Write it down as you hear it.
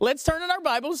Let's turn in our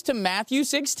Bibles to Matthew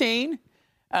 16.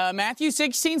 Matthew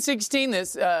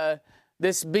 16:16,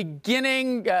 this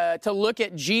beginning to look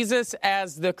at Jesus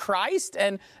as the Christ.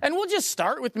 And we'll just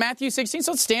start with Matthew 16.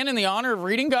 So let's stand in the honor of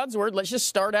reading God's Word. Let's just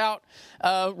start out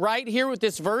right here with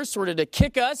this verse, sort of to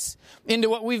kick us into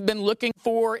what we've been looking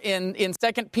for in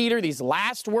 2 Peter, these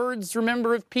last words,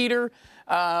 remember, of Peter,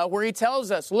 where he tells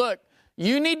us, look,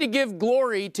 you need to give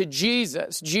glory to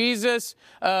Jesus. Jesus,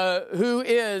 who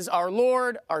is our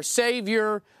Lord, our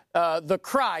Savior, the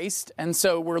Christ. And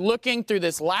so we're looking through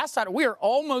this last item. We are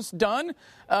almost done.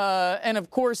 And of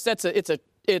course,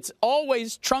 it's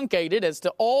always truncated as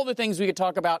to all the things we could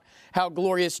talk about how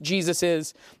glorious Jesus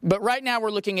is. But right now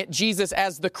we're looking at Jesus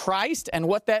as the Christ and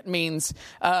what that means.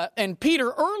 And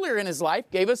Peter, earlier in his life,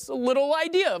 gave us a little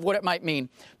idea of what it might mean.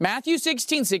 Matthew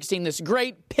 16:16, this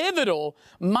great, pivotal,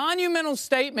 monumental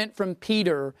statement from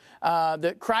Peter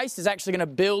that Christ is actually going to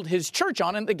build his church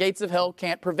on and the gates of hell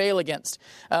can't prevail against.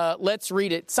 Let's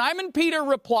read it. Simon Peter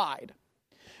replied,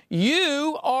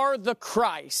 "You are the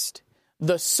Christ,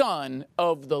 the Son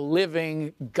of the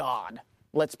living God."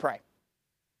 Let's pray.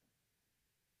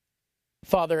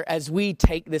 Father, as we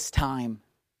take this time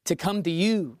to come to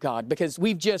you, God, because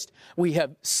we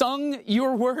have sung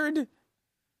your word.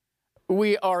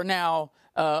 We are now,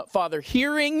 Father,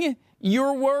 hearing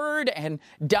your word and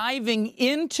diving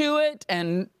into it.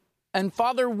 And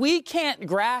Father, we can't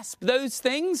grasp those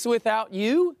things without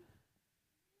you.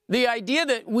 The idea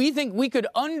that we think we could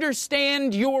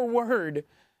understand your word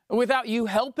without you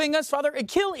helping us, Father,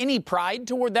 kill any pride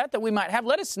toward that we might have.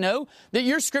 Let us know that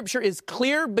your scripture is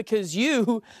clear because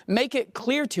you make it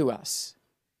clear to us,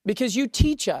 because you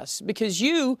teach us, because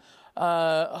you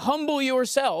humble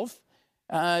yourself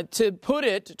to put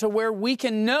it to where we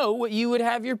can know what you would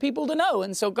have your people to know.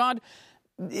 And so, God,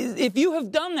 if you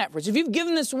have done that for us, if you've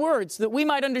given us words that we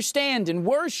might understand and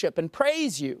worship and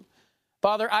praise you,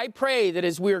 Father, I pray that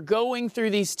as we're going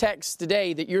through these texts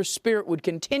today, that your Spirit would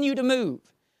continue to move,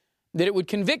 that it would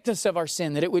convict us of our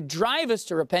sin, that it would drive us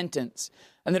to repentance,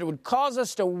 and that it would cause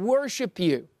us to worship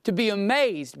you, to be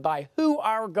amazed by who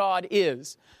our God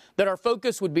is, that our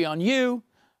focus would be on you,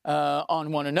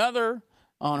 on one another,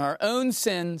 on our own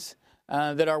sins,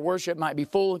 that our worship might be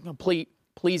full and complete,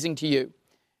 pleasing to you.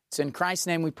 It's in Christ's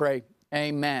name we pray.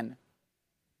 Amen.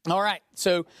 All right,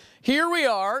 so here we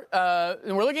are,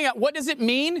 and we're looking at what does it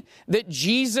mean that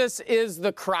Jesus is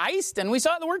the Christ? And we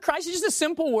saw the word Christ is just a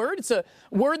simple word. It's a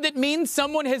word that means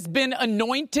someone has been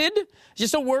anointed. It's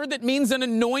just a word that means an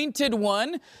anointed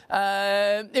one.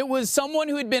 It was someone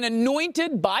who had been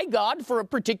anointed by God for a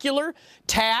particular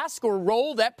task or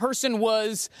role. That person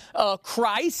was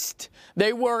Christ.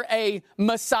 They were a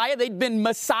Messiah. They'd been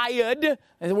Messiahed.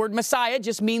 And the word Messiah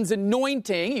just means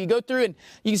anointing. You go through and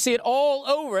you see it all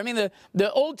over. I mean,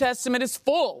 the Old Testament is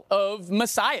full of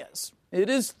Messiahs. It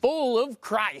is full of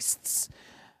Christs.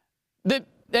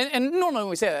 And normally when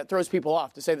we say that, it throws people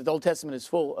off to say that the Old Testament is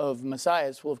full of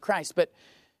Messiahs, full of Christ. But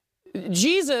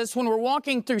Jesus, when we're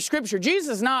walking through Scripture,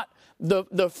 Jesus is not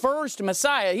the first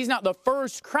Messiah. He's not the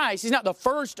first Christ. He's not the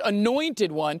first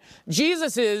anointed one.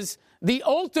 Jesus is the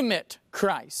ultimate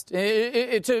Christ.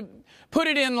 To put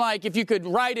it in like, if you could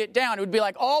write it down, it would be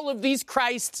like all of these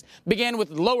Christs began with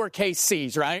lowercase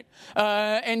c's, right?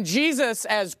 And Jesus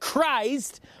as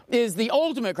Christ is the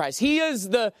ultimate Christ. He is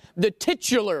the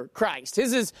titular Christ.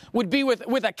 His would be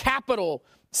with a capital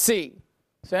C.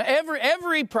 So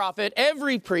every prophet,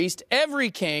 every priest, every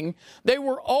king, they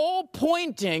were all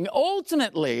pointing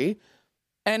ultimately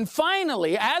and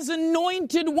finally, as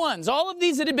anointed ones, all of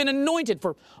these that had been anointed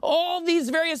for all these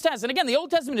various tasks. And again, the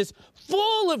Old Testament is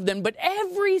full of them, but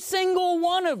every single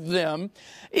one of them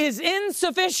is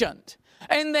insufficient.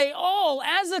 And they all,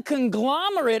 as a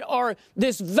conglomerate, are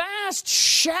this vast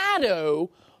shadow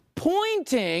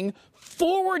pointing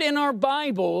forward in our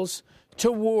Bibles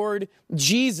toward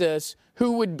Jesus,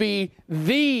 who would be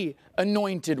the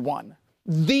anointed one,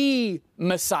 the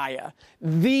Messiah,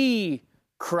 the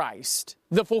Christ,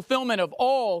 the fulfillment of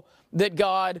all that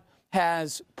God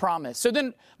has promised. So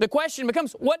then the question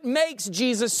becomes, what makes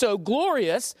Jesus so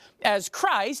glorious as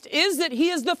Christ is that he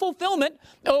is the fulfillment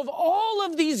of all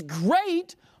of these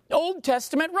great Old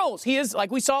Testament roles. He is, like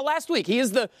we saw last week, he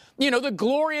is the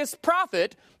glorious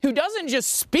prophet who doesn't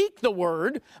just speak the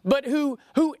word, but who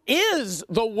is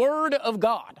the word of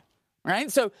God.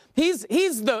 Right? So he's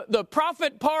the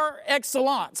prophet par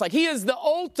excellence. Like he is the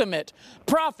ultimate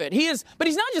prophet. But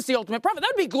he's not just the ultimate prophet.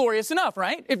 That'd be glorious enough,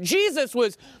 right? If Jesus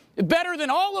was better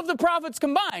than all of the prophets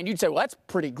combined, you'd say, well, that's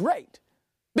pretty great.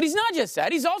 But he's not just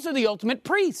that. He's also the ultimate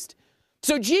priest.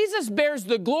 So Jesus bears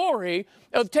the glory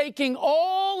of taking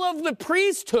all of the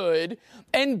priesthood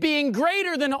and being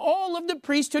greater than all of the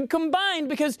priesthood combined,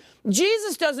 because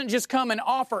Jesus doesn't just come and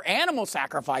offer animal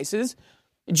sacrifices.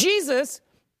 Jesus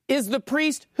is the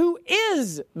priest who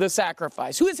is the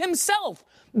sacrifice, who is himself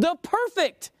the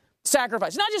perfect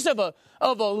sacrifice, not just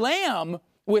of a lamb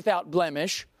without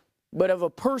blemish, but of a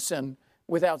person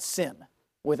without sin,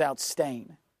 without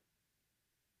stain.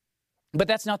 But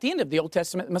that's not the end of the Old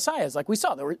Testament messiahs, like we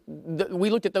saw. We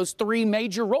looked at those three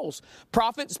major roles.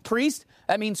 Prophets, priests,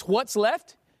 that means what's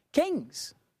left?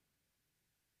 Kings.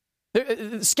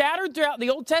 Scattered throughout the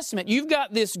Old Testament, you've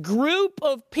got this group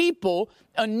of people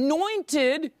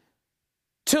anointed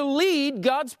to lead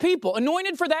God's people,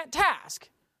 anointed for that task.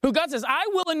 Who God says, I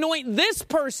will anoint this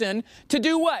person to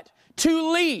do what?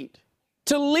 To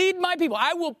lead my people.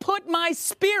 I will put my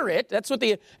spirit, that's what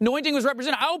the anointing was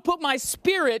representing. I will put my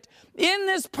spirit in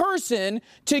this person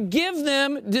to give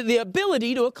them the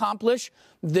ability to accomplish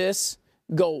this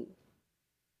goal.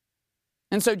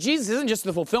 And so Jesus isn't just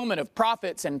the fulfillment of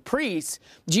prophets and priests.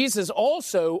 Jesus is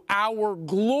also our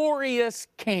glorious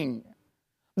King.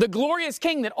 The glorious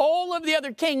King that all of the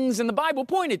other kings in the Bible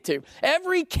pointed to.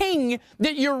 Every king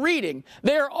that you're reading,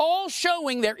 they're all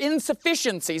showing their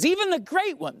insufficiencies. Even the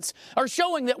great ones are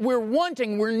showing that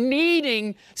we're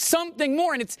needing something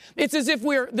more. And it's as if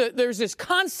there's this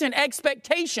constant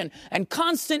expectation and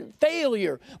constant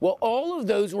failure. Well, all of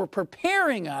those were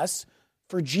preparing us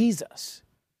for Jesus.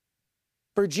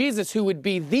 For Jesus, who would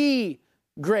be the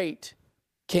great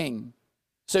King.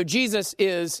 So Jesus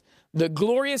is the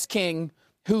glorious King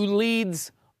who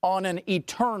leads on an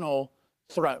eternal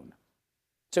throne.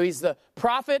 So he's the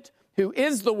prophet who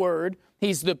is the Word,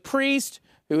 he's the priest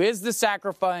who is the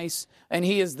sacrifice, and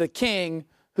he is the King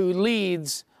who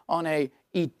leads on an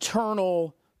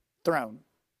eternal throne.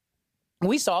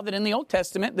 We saw that in the Old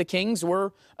Testament, the kings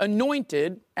were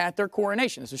anointed at their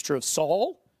coronation. This is true of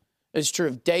Saul, it's true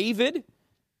of David.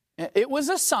 It was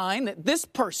a sign that this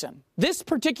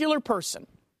particular person,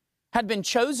 had been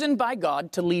chosen by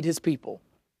God to lead his people.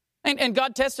 And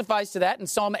God testifies to that in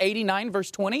Psalm 89, verse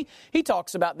 20. He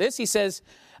talks about this. He says,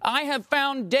 I have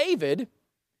found David,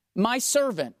 my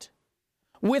servant.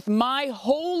 With my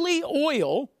holy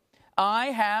oil, I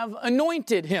have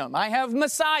anointed him. I have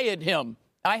messiahed him.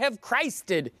 I have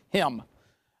Christed him.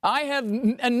 I have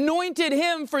anointed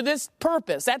him for this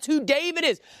purpose. That's who David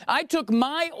is. I took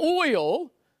my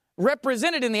oil,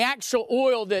 represented in the actual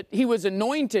oil that he was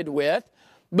anointed with,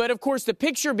 but of course, the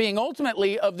picture being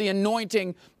ultimately of the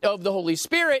anointing of the Holy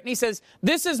Spirit. And he says,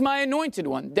 this is my anointed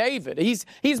one, David. He's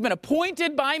been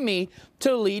appointed by me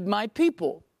to lead my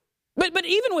people. But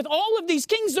even with all of these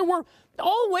kings, there were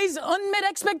always unmet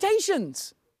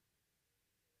expectations.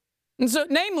 And so,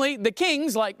 namely, the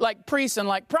kings, like priests and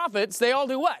like prophets, they all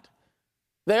do what?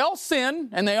 They all sin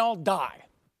and they all die.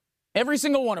 Every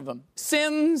single one of them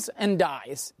sins and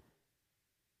dies.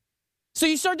 So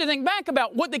you start to think back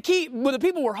about what the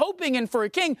people were hoping in for a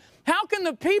king. How can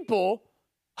the people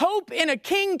hope in a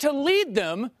king to lead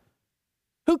them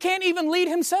who can't even lead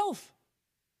himself?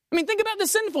 I mean, think about the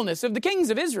sinfulness of the kings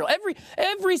of Israel.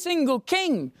 Every single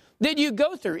king that you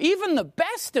go through, even the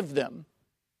best of them,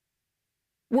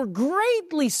 were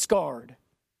greatly scarred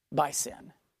by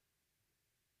sin.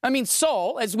 I mean,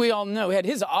 Saul, as we all know, had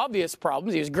his obvious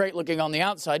problems. He was great looking on the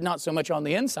outside, not so much on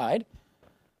the inside.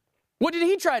 What did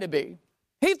he try to be?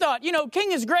 He thought,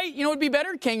 king is great. It'd be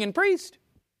better, king and priest,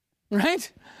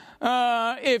 right?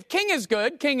 If king is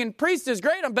good, king and priest is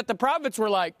great. But the prophets were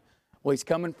like, well, he's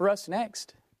coming for us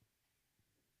next.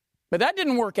 But that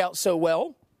didn't work out so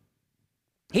well.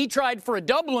 He tried for a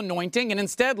double anointing and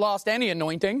instead lost any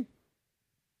anointing.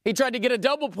 He tried to get a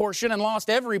double portion and lost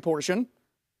every portion.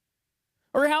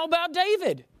 Or how about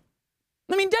David?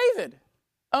 I mean, David,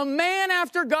 a man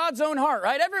after God's own heart,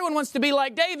 right? Everyone wants to be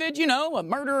like David, a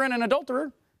murderer and an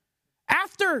adulterer,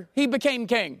 after he became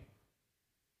king.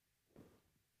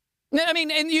 I mean,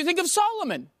 and you think of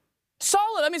Solomon. So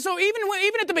even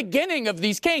at the beginning of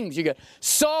these kings, you got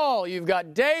Saul, you've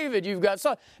got David, you've got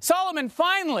Solomon.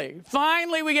 Finally,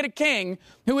 we get a king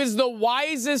who is the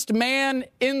wisest man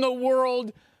in the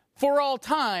world for all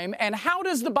time. And how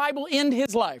does the Bible end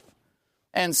his life?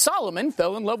 And Solomon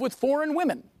fell in love with foreign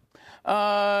women.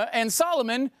 And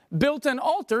Solomon built an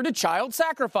altar to child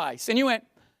sacrifice. And you went,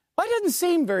 well, that doesn't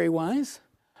seem very wise.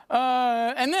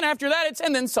 And then after that,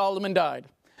 and then Solomon died.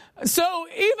 So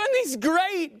even these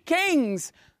great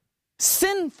kings,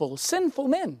 sinful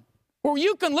men, where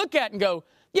you can look at and go,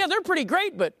 yeah, they're pretty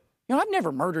great, but I've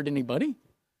never murdered anybody.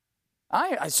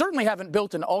 I certainly haven't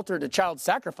built an altar to child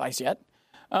sacrifice yet.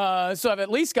 So I've at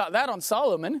least got that on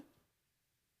Solomon.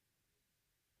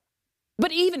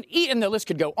 But even the list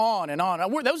could go on and on.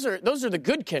 Those are the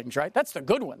good kings, right? That's the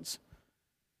good ones.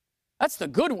 That's the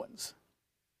good ones.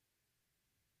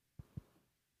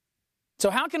 So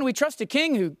how can we trust a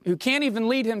king who can't even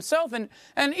lead himself? And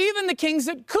even the kings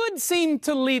that could seem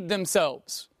to lead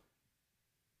themselves,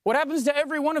 what happens to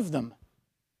every one of them?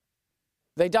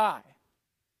 They die.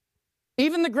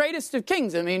 Even the greatest of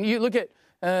kings. I mean, you look at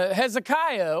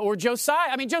Hezekiah or Josiah.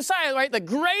 I mean, Josiah, right? The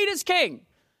greatest king.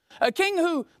 A king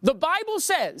who the Bible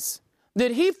says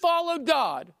that he followed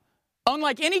God,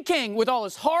 unlike any king, with all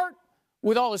his heart,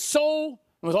 with all his soul,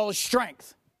 and with all his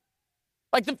strength.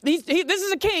 Like this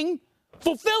is a king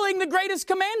fulfilling the greatest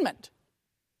commandment.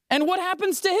 And what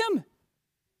happens to him?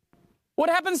 What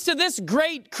happens to this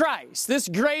great Christ, this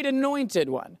great anointed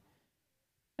one?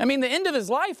 I mean, the end of his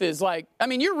life is like, I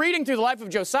mean, you're reading through the life of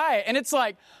Josiah, and it's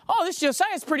like, oh, this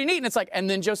Josiah is pretty neat. And it's like, and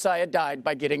then Josiah died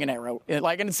by getting an arrow. And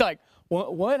it's like,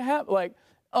 what happened? Like,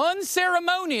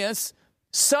 unceremonious,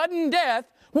 sudden death.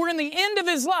 We're in the end of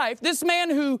his life. This man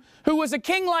who was a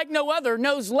king like no other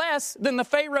knows less than the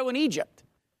Pharaoh in Egypt.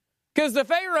 Because the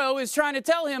Pharaoh is trying to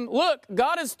tell him, look,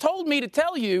 God has told me to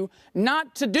tell you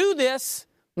not to do this,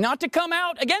 not to come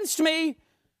out against me.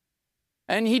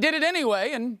 And he did it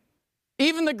anyway. And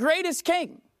even the greatest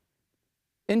king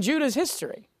in Judah's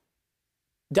history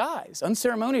dies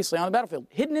unceremoniously on the battlefield,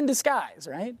 hidden in disguise,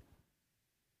 right?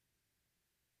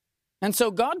 And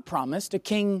so God promised a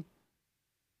king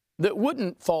that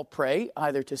wouldn't fall prey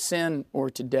either to sin or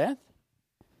to death,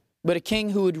 but a king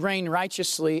who would reign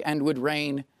righteously and would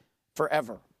reign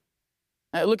forever.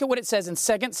 Look at what it says in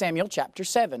 2 Samuel chapter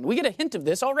 7. We get a hint of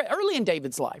this already early in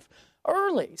David's life.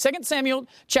 Early. 2 Samuel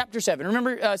chapter 7.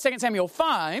 Remember, 2 Samuel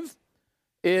 5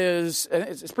 is,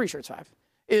 it's pretty sure it's 5,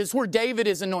 is where David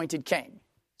is anointed king.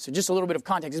 So just a little bit of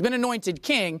context. He's been anointed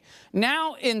king.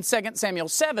 Now in 2 Samuel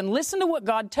 7, listen to what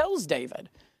God tells David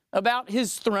about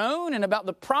his throne and about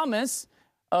the promise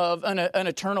of an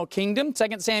eternal kingdom.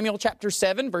 2 Samuel chapter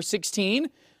 7, verse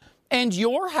 16. And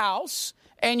your house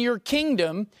and your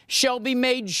kingdom shall be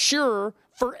made sure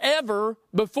forever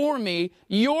before me.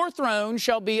 Your throne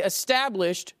shall be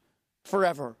established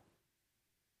forever.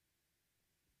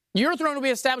 Your throne will be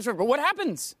established forever. What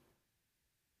happens?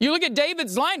 You look at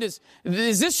David's line. Is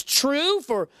this true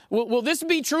will this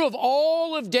be true of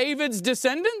all of David's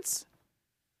descendants?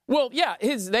 Well, yeah,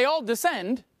 they all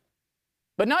descend,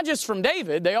 but not just from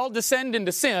David. They all descend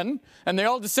into sin, and they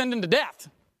all descend into death.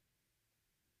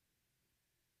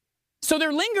 So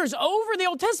there lingers over the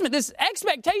Old Testament this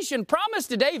expectation promised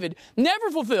to David,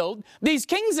 never fulfilled. These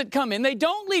kings that come in, they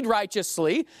don't lead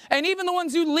righteously. And even the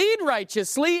ones who lead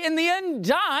righteously in the end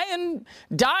die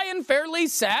in fairly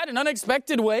sad and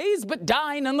unexpected ways, but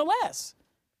die nonetheless.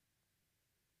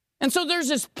 And so there's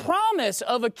this promise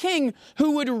of a king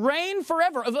who would reign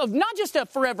forever, of not just a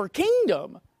forever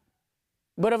kingdom,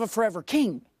 but of a forever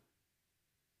king.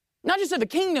 Not just of a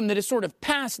kingdom that is sort of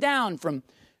passed down from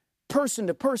person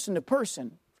to person to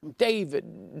person, from David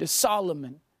to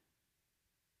Solomon.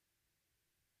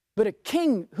 But a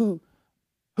king who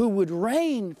would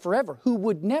reign forever, who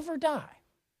would never die.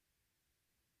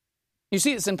 You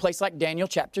see this in a place like Daniel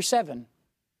chapter 7.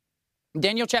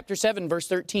 Daniel chapter 7, verse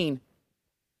 13.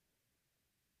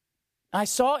 I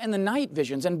saw in the night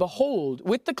visions, and behold,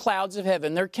 with the clouds of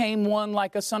heaven there came one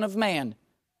like a son of man.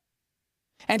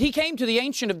 And he came to the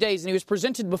Ancient of Days, and he was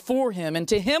presented before him, and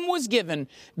to him was given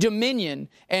dominion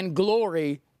and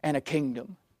glory and a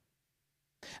kingdom,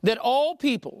 that all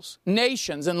peoples,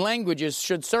 nations, and languages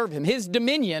should serve him. His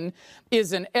dominion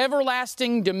is an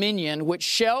everlasting dominion which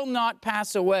shall not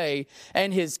pass away,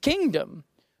 and his kingdom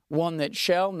one that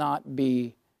shall not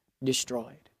be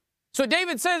destroyed. So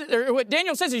David says, or what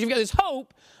Daniel says is you've got this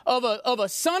hope of a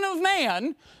son of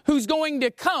man who's going to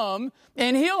come,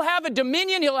 and he'll have a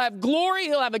dominion, he'll have glory,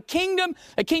 he'll have a kingdom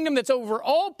that's over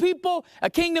all people, a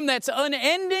kingdom that's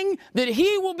unending, that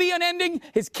he will be unending,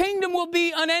 his kingdom will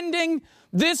be unending,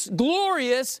 this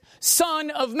glorious Son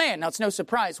of Man. Now, it's no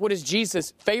surprise. What is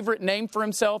Jesus' favorite name for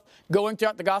himself going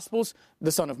throughout the Gospels?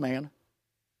 The Son of Man.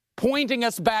 Pointing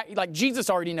us back, like Jesus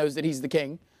already knows that he's the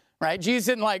king. Right? Jesus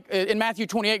isn't like in Matthew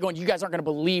 28 going, you guys aren't going to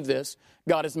believe this.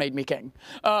 God has made me king.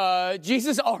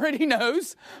 Jesus already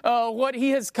knows what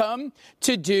he has come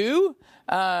to do.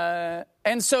 And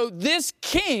so this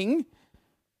king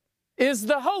is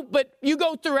the hope. But you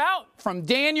go throughout from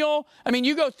Daniel. I mean,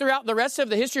 you go throughout the rest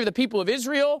of the history of the people of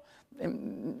Israel.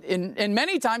 And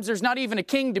many times there's not even a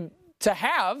king to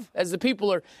have as the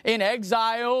people are in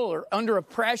exile or under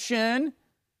oppression.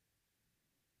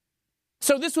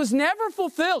 So this was never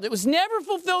fulfilled. It was never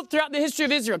fulfilled throughout the history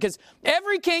of Israel because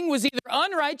every king was either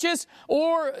unrighteous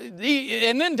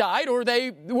and then died, or they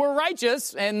were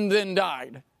righteous and then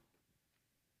died.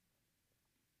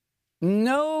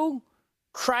 No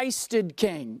Christed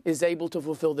king is able to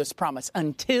fulfill this promise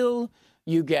until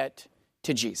you get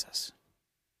to Jesus.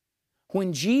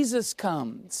 When Jesus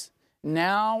comes,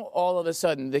 now all of a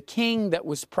sudden, the king that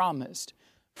was promised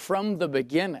from the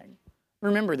beginning,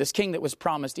 remember this king that was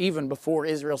promised even before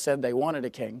Israel said they wanted a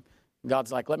king.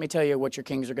 God's like, let me tell you what your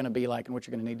kings are going to be like and what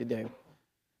you're going to need to do.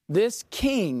 This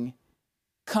king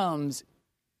comes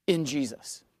in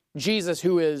Jesus. Jesus,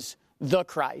 who is the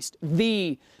Christ,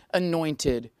 the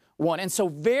anointed one. And so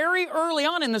very early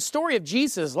on in the story of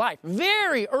Jesus' life,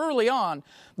 very early on,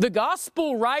 the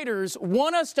gospel writers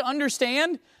want us to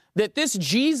understand that this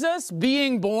Jesus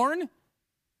being born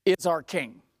is our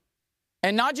king.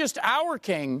 And not just our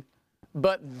king,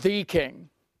 but the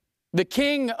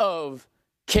king of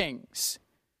kings.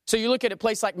 So you look at a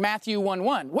place like Matthew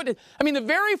 1:1. The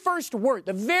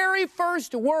very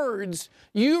first words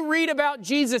you read about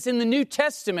Jesus in the New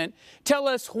Testament tell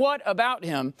us what about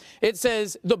him? It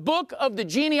says, the book of the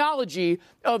genealogy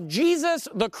of Jesus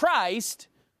the Christ,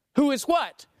 who is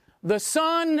what? The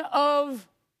son of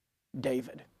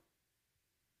David,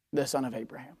 the son of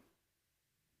Abraham.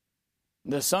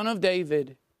 The son of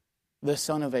David, the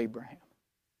son of Abraham.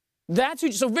 That's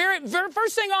who. So very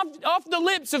first thing off the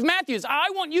lips of Matthew is,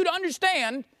 I want you to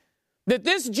understand that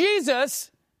this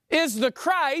Jesus is the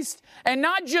Christ, and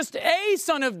not just a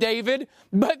son of David,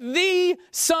 but the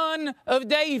son of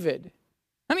David.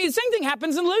 The same thing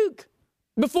happens in Luke.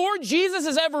 Before Jesus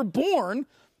is ever born,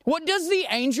 what does the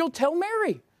angel tell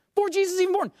Mary? Before Jesus is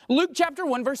even born. Luke chapter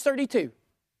 1, verse 32.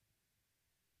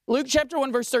 Luke chapter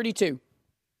 1, verse 32.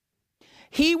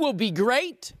 He will be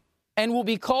great and will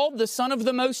be called the Son of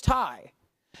the Most High.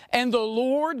 And the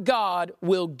Lord God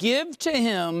will give to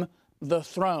him the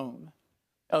throne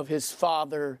of his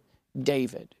father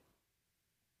David.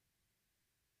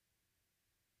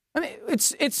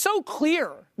 It's so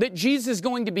clear that Jesus is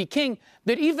going to be king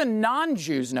that even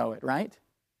non-Jews know it, right?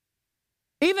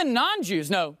 Even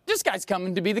non-Jews know this guy's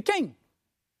coming to be the king.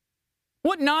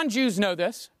 What non-Jews know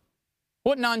this?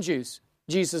 What non-Jews?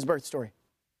 Jesus' birth story.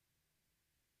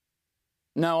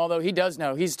 No, although he does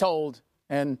know. He's told.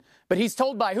 But he's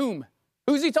told by whom?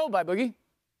 Who's he told by, Boogie?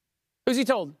 Who's he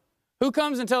told? Who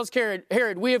comes and tells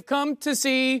Herod, we have come to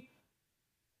see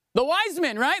the wise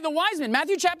men, right? The wise men.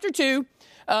 Matthew chapter 2,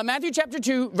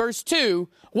 verse 2.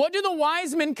 What do the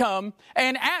wise men come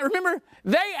and ask? Remember,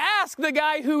 they ask the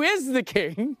guy who is the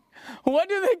king. What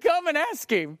do they come and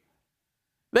ask him?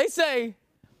 They say,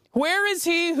 where is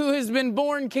he who has been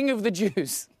born King of the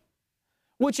Jews?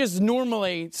 Which is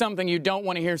normally something you don't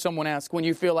want to hear someone ask when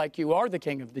you feel like you are the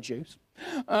king of the Jews.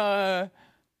 But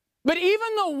even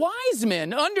the wise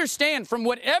men understand from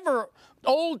whatever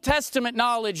Old Testament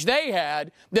knowledge they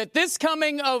had that this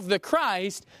coming of the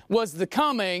Christ was the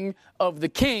coming of the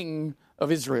King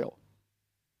of Israel.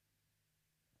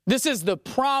 This is the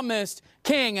promised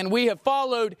king, and we have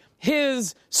followed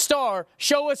his star.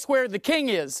 Show us where the king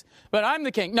is. But I'm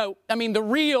the king. No, the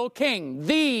real king,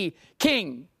 the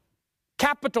king.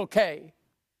 Capital K.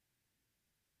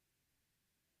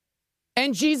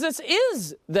 And Jesus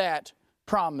is that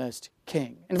promised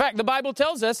king. In fact, the Bible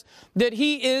tells us that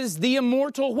he is the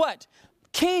immortal what?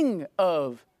 King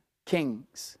of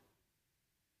kings.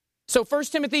 So 1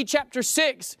 Timothy chapter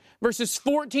 6, verses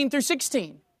 14 through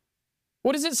 16.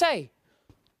 What does it say?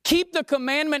 Keep the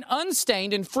commandment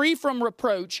unstained and free from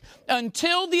reproach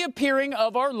until the appearing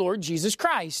of our Lord Jesus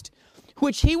Christ,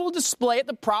 which he will display at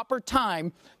the proper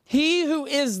time. He who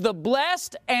is the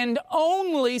blessed and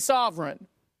only sovereign,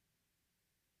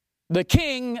 the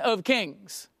King of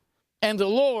kings and the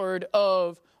Lord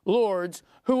of lords,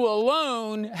 who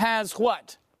alone has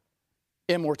what?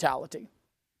 Immortality.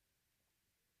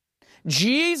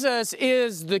 Jesus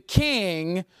is the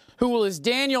King who will, as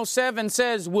Daniel 7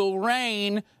 says, will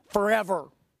reign forever.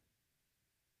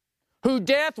 Who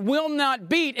death will not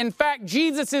beat. In fact,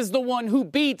 Jesus is the one who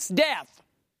beats death.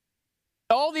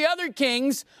 All the other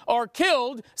kings are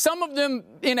killed, some of them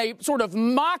in a sort of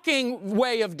mocking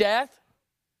way of death.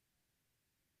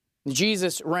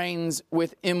 Jesus reigns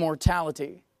with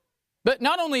immortality. But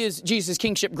not only is Jesus'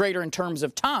 kingship greater in terms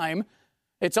of time,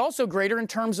 it's also greater in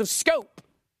terms of scope.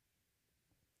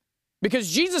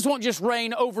 Because Jesus won't just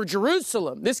reign over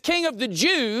Jerusalem. This king of the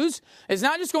Jews is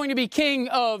not just going to be king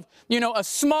of, a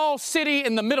small city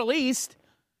in the Middle East.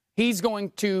 He's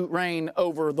going to reign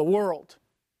over the world.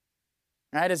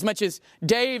 Right? As much as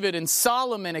David and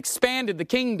Solomon expanded the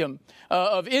kingdom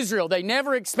of Israel, they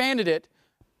never expanded it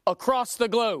across the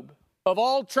globe. of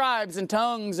all tribes and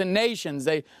tongues and nations.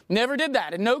 They never did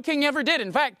that, and no king ever did.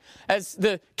 In fact, as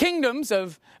the kingdoms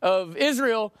of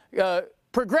Israel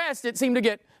progressed, it seemed to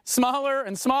get smaller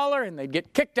and smaller, and they'd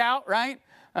get kicked out, right?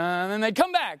 And then they'd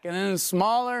come back, and then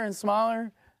smaller and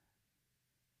smaller.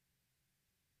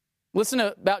 Listen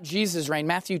about Jesus' reign,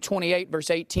 Matthew 28, verse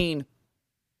 18.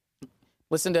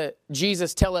 Listen to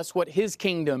Jesus tell us what his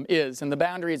kingdom is and the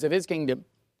boundaries of his kingdom.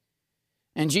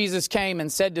 And Jesus came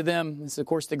and said to them, this is of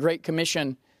course the Great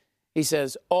Commission, he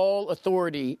says, all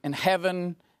authority in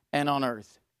heaven and on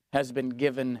earth has been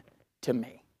given to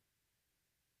me.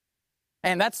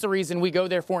 And that's the reason we go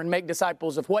therefore and make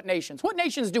disciples of what nations? What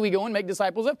nations do we go and make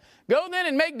disciples of? Go then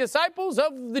and make disciples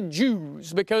of the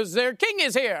Jews because their king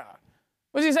is here.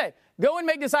 What does he say? Go and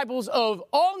make disciples of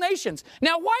all nations.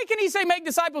 Now, why can he say make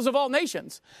disciples of all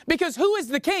nations? Because who is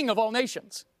the king of all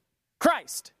nations?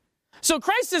 Christ. So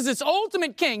Christ is this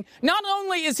ultimate king. Not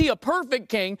only is he a perfect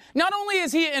king, not only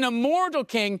is he an immortal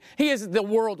king, he is the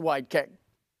worldwide king.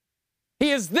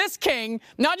 He is this king,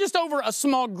 not just over a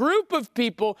small group of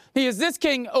people, he is this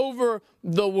king over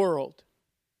the world.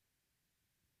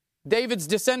 David's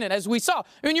descendant, as we saw.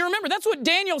 I mean, you remember, that's what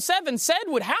Daniel 7 said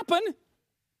would happen.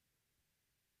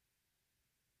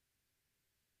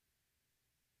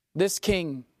 This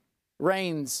king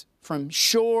reigns from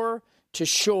shore to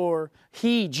shore.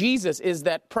 He, Jesus, is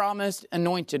that promised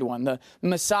anointed one, the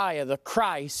Messiah, the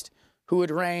Christ, who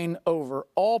would reign over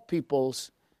all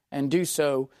peoples and do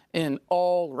so in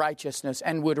all righteousness,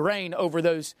 and would reign over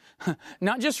those,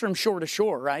 not just from shore to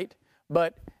shore, right?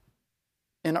 But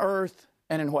in earth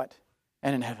and in what?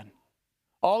 And in heaven.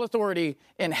 All authority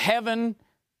in heaven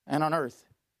and on earth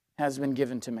has been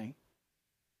given to me.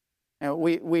 And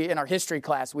we in our history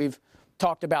class, we've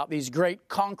talked about these great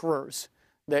conquerors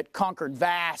that conquered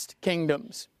vast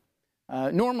kingdoms.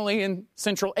 Normally in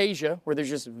Central Asia, where there's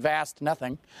just vast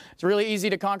nothing. It's really easy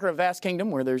to conquer a vast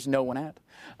kingdom where there's no one at.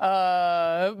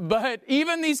 But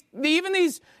even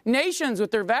these nations with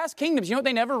their vast kingdoms, you know what?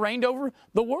 They never reigned over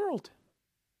the world.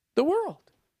 The world.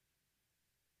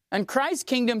 And Christ's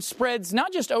kingdom spreads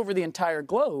not just over the entire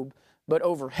globe, but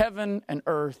over heaven and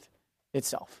earth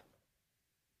itself.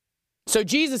 So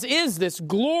Jesus is this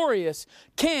glorious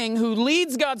king who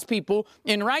leads God's people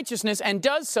in righteousness and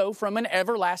does so from an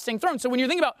everlasting throne. So when you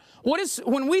think about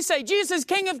when we say Jesus is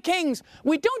King of Kings,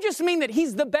 we don't just mean that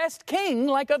he's the best king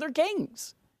like other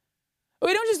kings.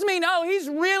 We don't just mean, oh, he's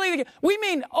really the king. We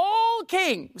mean all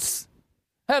kings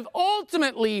have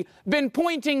ultimately been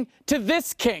pointing to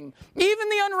this king. Even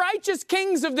the unrighteous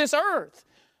kings of this earth,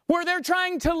 where they're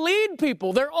trying to lead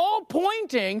people, they're all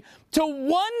pointing to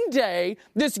one day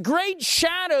this great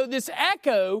shadow, this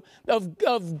echo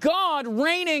of God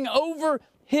reigning over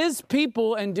his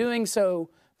people and doing so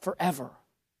forever.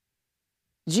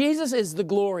 Jesus is the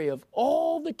glory of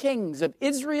all the kings of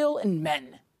Israel and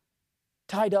men,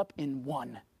 tied up in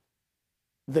one.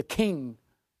 The King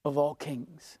of all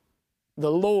kings,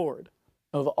 the Lord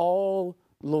of all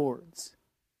lords,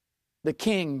 the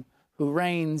King who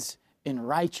reigns in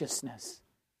righteousness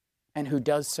and who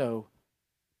does so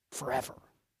forever.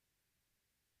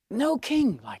 No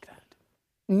king like that.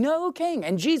 No king.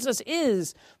 And Jesus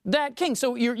is that king.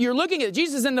 So you're looking at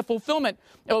Jesus in the fulfillment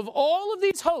of all of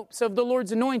these hopes of the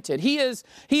Lord's anointed. He is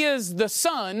the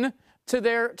sun to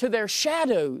their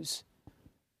shadows.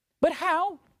 But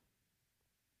how?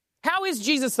 How is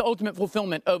Jesus the ultimate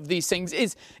fulfillment of these things?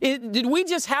 Did we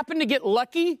just happen to get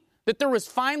lucky that there was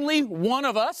finally one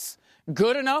of us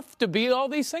good enough to be all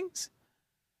these things?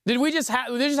 Did we just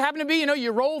happen to be,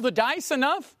 you roll the dice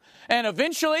enough and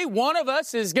eventually one of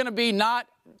us is going to be not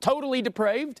totally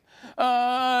depraved.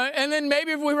 And then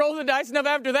maybe if we roll the dice enough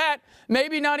after that,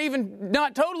 maybe not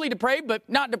totally depraved, but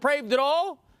not depraved at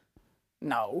all?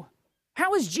 No.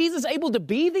 How is Jesus able to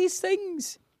be these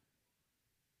things?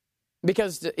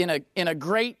 Because in a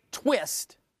great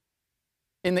twist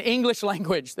in the English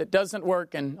language that doesn't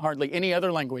work in hardly any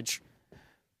other language,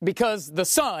 because the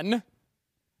sun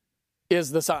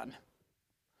is the sun.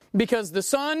 Because the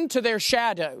sun to their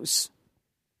shadows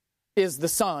is the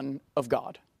Son of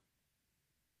God.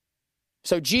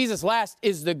 So Jesus last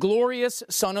is the glorious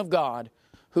Son of God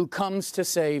who comes to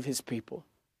save his people.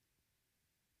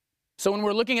 So when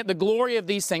we're looking at the glory of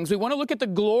these things, we want to look at the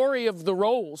glory of the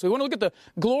roles. We want to look at the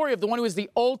glory of the one who is the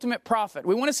ultimate prophet.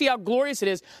 We want to see how glorious it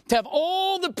is to have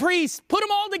all the priests, put them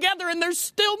all together, and there's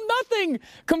still nothing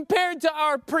compared to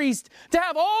our priest. To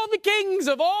have all the kings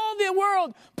of all the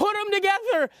world, put them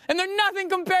together, and they're nothing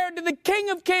compared to the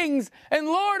King of Kings and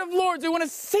Lord of Lords. We want to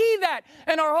see that,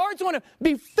 and our hearts want to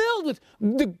be filled with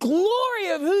the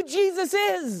glory of who Jesus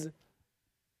is.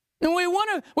 And we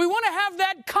want to have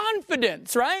that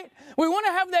confidence, right? We want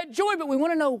to have that joy, but we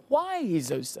want to know why he's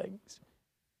those things.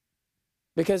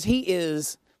 Because he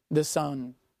is the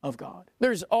Son of God.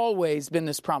 There's always been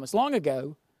this promise long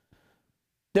ago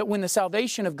that when the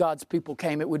salvation of God's people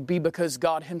came, it would be because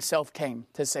God himself came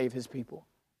to save his people.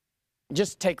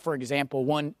 Just take, for example,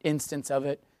 one instance of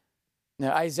it.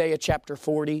 Now, Isaiah chapter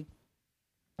 40.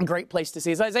 A great place to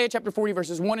see is Isaiah chapter 40,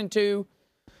 verses 1 and 2.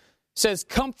 Says,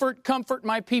 comfort, comfort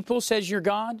my people, says your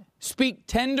God. Speak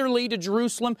tenderly to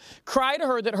Jerusalem. Cry to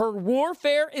her that her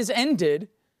warfare is ended,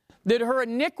 that her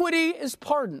iniquity is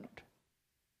pardoned,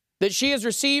 that she has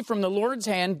received from the Lord's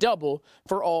hand double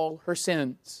for all her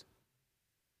sins.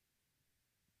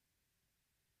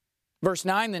 Verse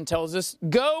 9 then tells us,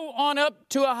 go on up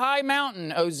to a high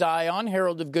mountain, O Zion,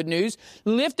 herald of good news.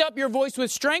 Lift up your voice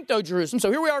with strength, O Jerusalem. So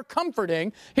here we are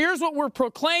comforting. Here's what we're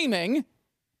proclaiming.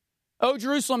 O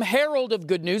Jerusalem, herald of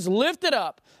good news, lift it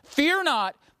up. Fear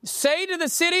not. Say to the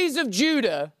cities of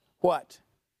Judah, what?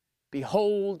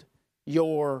 Behold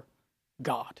your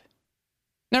God.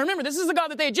 Now remember, this is the God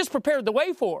that they had just prepared the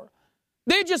way for.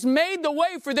 They had just made the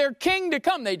way for their king to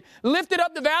come. They'd lifted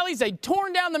up the valleys. They'd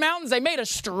torn down the mountains. They made a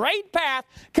straight path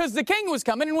because the king was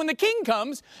coming. And when the king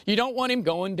comes, you don't want him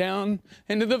going down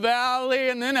into the valley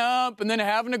and then up and then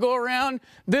having to go around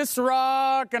this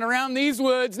rock and around these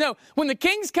woods. No, when the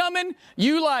king's coming,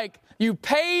 you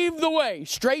pave the way,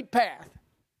 straight path.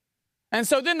 And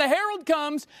so then the herald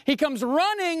comes. He comes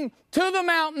running to the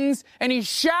mountains and he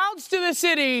shouts to the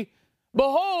city,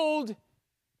 behold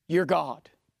your God.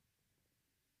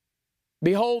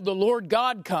 Behold, the Lord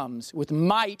God comes with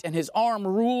might, and his arm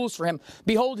rules for him.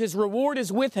 Behold, his reward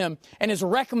is with him, and his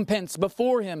recompense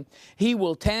before him. He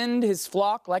will tend his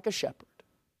flock like a shepherd.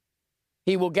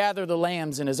 He will gather the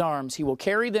lambs in his arms. He will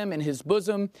carry them in his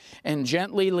bosom, and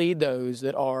gently lead those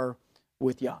that are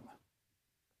with young.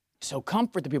 So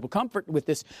comfort the people. Comfort with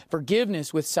this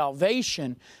forgiveness, with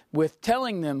salvation, with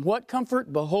telling them what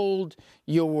comfort? Behold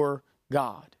your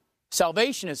God.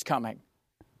 Salvation is coming,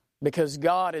 because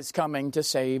God is coming to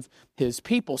save his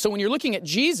people. So when you're looking at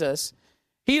Jesus,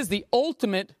 he is the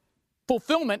ultimate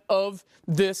fulfillment of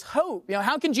this hope. You know,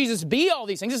 how can Jesus be all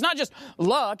these things? It's not just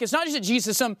luck. It's not just that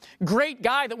Jesus is some great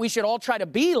guy that we should all try to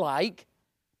be like.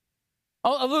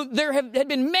 Although there had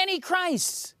been many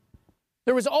Christs,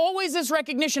 there was always this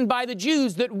recognition by the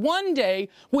Jews that one day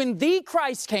when the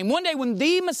Christ came, one day when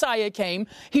the Messiah came,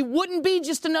 he wouldn't be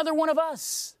just another one of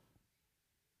us.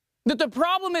 That the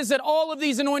problem is that all of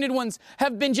these anointed ones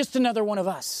have been just another one of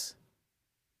us.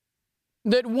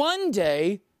 That one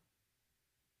day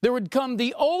there would come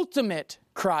the ultimate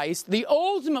Christ, the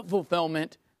ultimate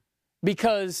fulfillment,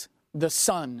 because the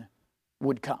Son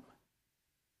would come.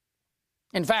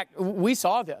 In fact, we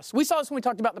saw this. We saw this when we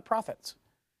talked about the prophets.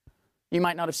 You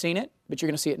might not have seen it, but you're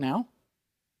going to see it now.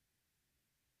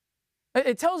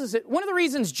 It tells us that one of the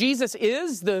reasons Jesus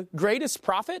is the greatest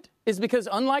prophet is because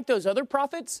unlike those other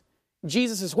prophets,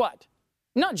 Jesus is what?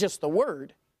 Not just the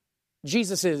Word.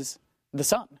 Jesus is the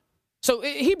Son. So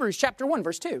Hebrews chapter 1,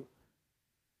 verse 2.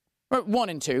 1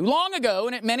 and 2. Long ago,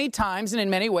 and at many times and in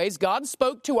many ways, God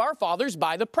spoke to our fathers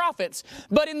by the prophets.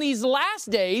 But in these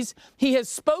last days, he has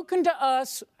spoken to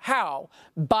us, how?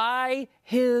 By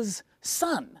his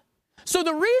Son. So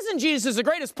the reason Jesus is the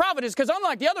greatest prophet is because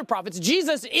unlike the other prophets,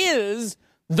 Jesus is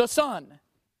the Son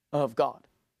of God.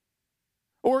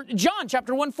 Or John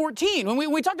chapter 1:14,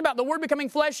 when we talked about the Word becoming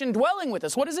flesh and dwelling with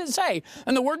us. What does it say?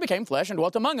 And the Word became flesh and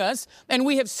dwelt among us, and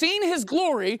we have seen his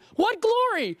glory. What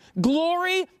glory?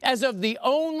 Glory as of the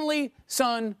only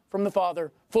Son from the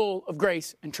Father, full of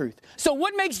grace and truth. So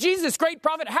what makes Jesus great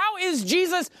prophet? How is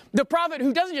Jesus the prophet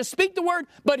who doesn't just speak the Word,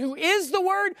 but who is the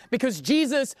Word? Because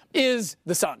Jesus is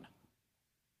the Son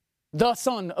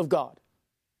of God.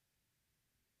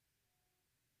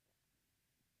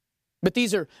 But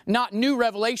these are not new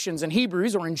revelations in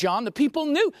Hebrews or in John. The people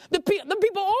knew. The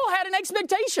people all had an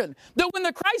expectation that when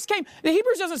the Christ came, the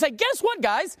Hebrews doesn't say, guess what,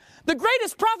 guys? The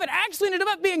greatest prophet actually ended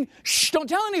up being, don't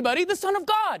tell anybody, the Son of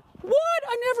God. What?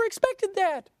 I never expected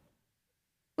that.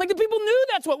 Like the people knew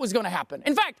that's what was going to happen.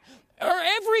 In fact,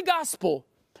 every gospel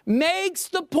makes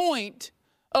the point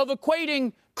of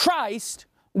equating Christ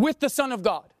with the Son of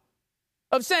God.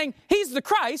 Of saying, he's the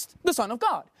Christ, the Son of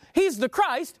God. He's the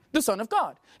Christ, the Son of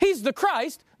God. He's the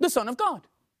Christ, the Son of God.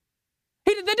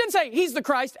 They didn't say he's the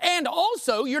Christ and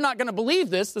also, you're not going to believe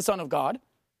this, the Son of God.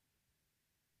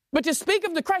 But to speak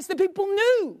of the Christ, the people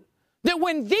knew that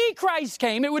when the Christ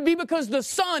came, it would be because the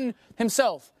Son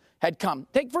himself had come.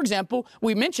 Take, for example,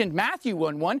 we mentioned Matthew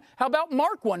 1:1. How about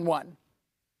Mark 1:1? I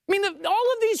mean,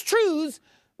 all of these truths,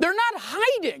 they're not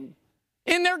hiding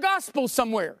in their gospel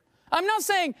somewhere. I'm not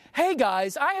saying, hey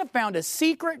guys, I have found a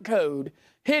secret code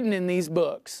hidden in these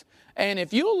books. And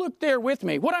if you'll look there with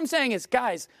me, what I'm saying is,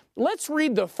 guys, let's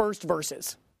read the first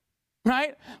verses,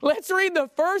 right? Let's read the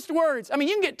first words. I mean,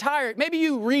 you can get tired. Maybe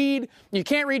you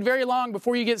can't read very long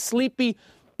before you get sleepy,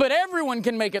 but everyone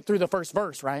can make it through the first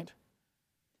verse, right?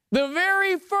 The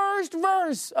very first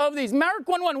verse of these. Mark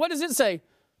 1:1, what does it say?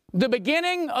 The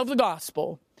beginning of the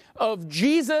gospel of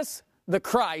Jesus the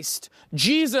Christ,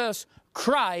 Jesus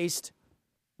Christ,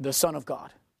 the Son of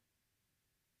God.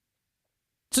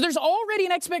 So there's already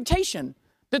an expectation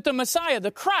that the Messiah,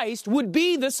 the Christ, would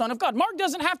be the Son of God. Mark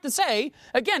doesn't have to say,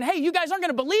 again, hey, you guys aren't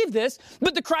going to believe this,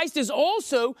 but the Christ is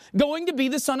also going to be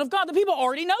the Son of God. The people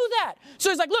already know that. So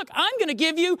he's like, look, I'm going to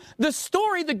give you the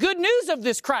story, the good news of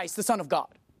this Christ, the Son of God.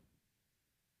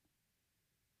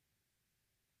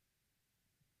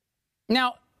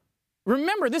 Now,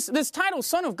 remember, this title,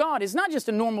 Son of God, is not just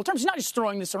a normal term. He's not just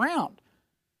throwing this around.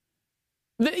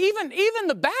 Even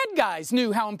the bad guys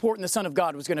knew how important the Son of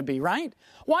God was going to be, right?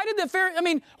 Why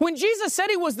did when Jesus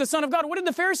said he was the Son of God, what did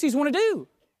the Pharisees want to do?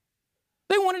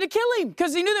 They wanted to kill him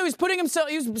because he knew that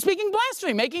he was speaking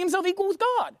blasphemy, making himself equal with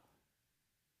God.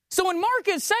 So when Mark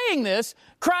is saying this,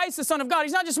 Christ, the Son of God,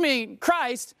 he's not just meaning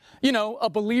Christ, a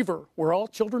believer. We're all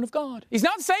children of God. He's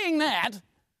not saying that.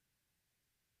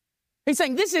 He's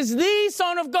saying this is the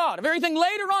Son of God. Of everything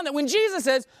later on that when Jesus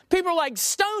says, people are like,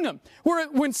 stone him.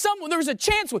 There was a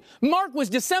chance when Mark was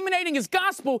disseminating his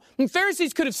gospel and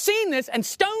Pharisees could have seen this and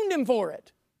stoned him for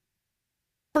it.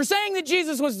 For saying that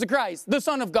Jesus was the Christ, the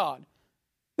Son of God.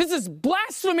 This is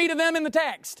blasphemy to them in the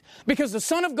text because the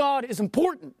Son of God is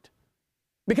important.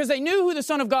 Because they knew who the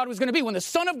Son of God was going to be. When the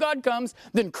Son of God comes,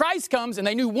 then Christ comes, and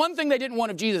they knew one thing they didn't want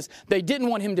of Jesus. They didn't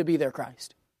want him to be their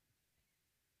Christ.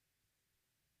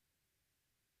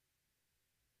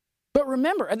 But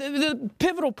remember, the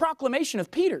pivotal proclamation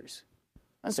of Peter's.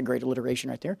 That's a great alliteration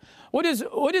right there. What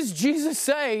does Jesus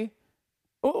say?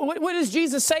 What does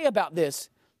Jesus say about this?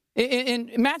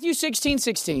 In Matthew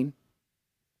 16:16,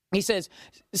 he says,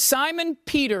 Simon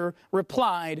Peter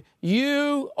replied,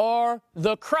 you are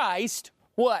the Christ,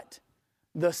 what?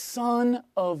 The Son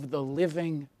of the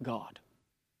living God.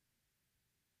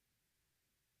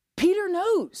 Peter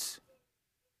knows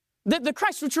that the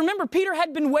Christ, which remember Peter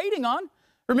had been waiting on.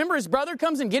 Remember, his brother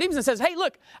comes and gets him and says, hey,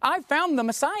 look, I found the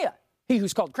Messiah, he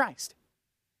who's called Christ.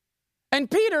 And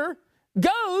Peter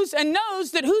goes and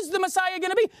knows that who's the Messiah going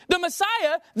to be? The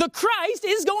Messiah, the Christ,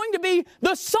 is going to be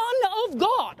the Son of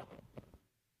God.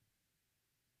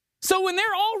 So when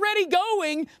they're already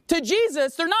going to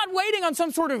Jesus, they're not waiting on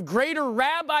some sort of greater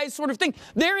rabbi sort of thing.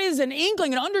 There is an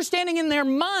inkling, an understanding in their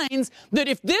minds that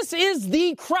if this is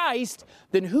the Christ,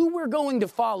 then who we're going to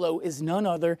follow is none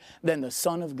other than the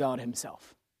Son of God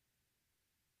himself.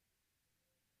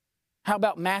 How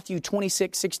about Matthew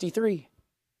 26:63?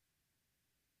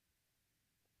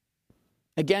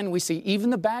 Again, we see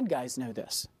even the bad guys know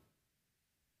this.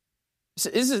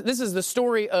 This is the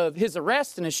story of his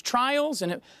arrest and his trials,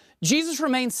 and Jesus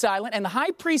remained silent, and the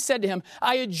high priest said to him,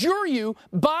 I adjure you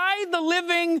by the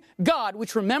living God,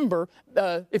 which remember,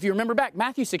 if you remember back,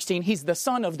 Matthew 16, he's the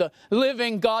Son of the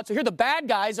living God. So here the bad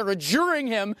guys are adjuring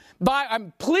him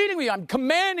I'm pleading with you, I'm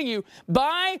commanding you,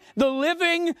 by the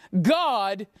living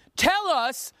God, tell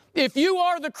us if you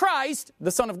are the Christ,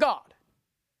 the Son of God.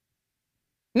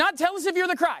 Not tell us if you're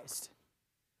the Christ.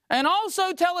 And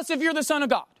also tell us if you're the Son of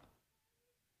God.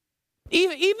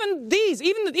 Even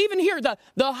here, the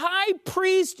high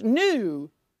priest knew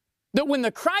that when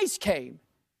the Christ came,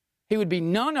 he would be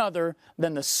none other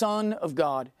than the Son of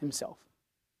God himself.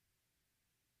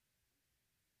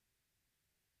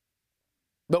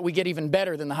 But we get even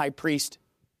better than the high priest.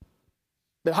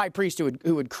 The high priest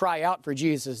who would cry out for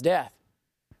Jesus' death.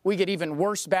 We get even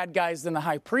worse bad guys than the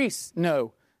high priests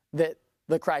know that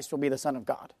the Christ will be the Son of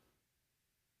God.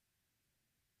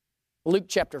 Luke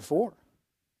chapter 4.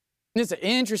 This is an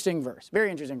interesting verse, very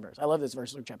interesting verse. I love this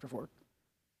verse, Luke chapter 4,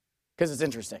 because it's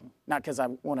interesting. Not because I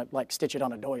want to stitch it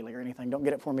on a doily or anything. Don't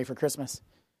get it for me for Christmas.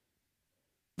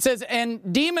 It says,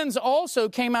 and demons also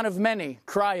came out of many,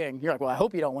 crying. You're like, well, I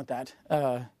hope you don't want that.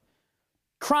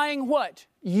 Crying what?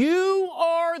 You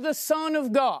are the Son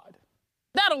of God.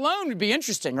 That alone would be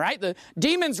interesting, right? The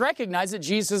demons recognize that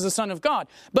Jesus is the Son of God.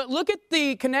 But look at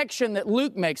the connection that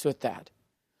Luke makes with that.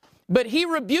 But he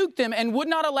rebuked them and would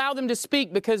not allow them to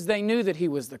speak because they knew that he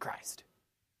was the Christ.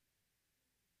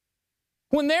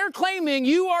 When they're claiming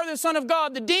you are the Son of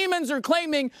God, the demons are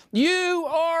claiming you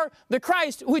are the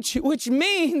Christ, which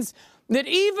means that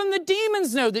even the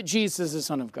demons know that Jesus is the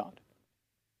Son of God.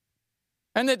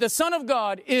 And that the Son of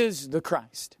God is the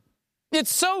Christ.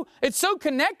 It's so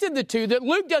connected, the two, that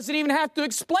Luke doesn't even have to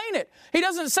explain it. He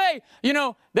doesn't say,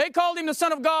 they called him the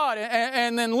Son of God.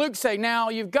 And then Luke say, now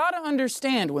you've got to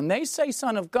understand, when they say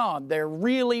Son of God, they're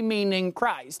really meaning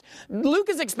Christ. Luke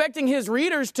is expecting his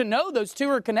readers to know those two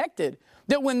are connected.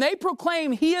 That when they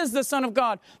proclaim he is the Son of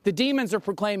God, the demons are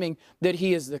proclaiming that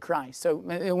he is the Christ. So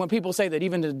when people say that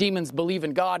even the demons believe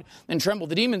in God and tremble,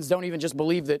 the demons don't even just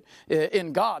believe that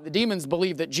in God. The demons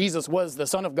believe that Jesus was the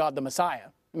Son of God, the Messiah.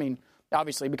 I mean,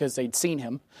 obviously, because they'd seen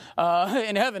him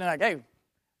in heaven, and like, hey,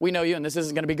 we know you, and this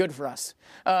isn't going to be good for us.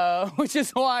 Which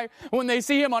is why when they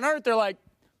see him on earth, they're like,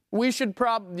 we should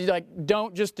probably,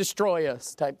 don't just destroy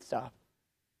us type stuff.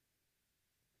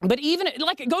 But even,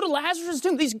 go to Lazarus'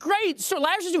 tomb, these great,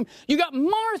 Lazarus' tomb, you got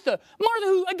Martha. Martha,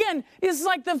 who, again, is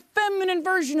like the feminine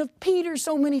version of Peter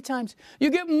so many times.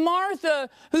 You get Martha,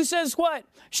 who says what?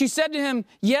 She said to him,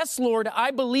 yes, Lord,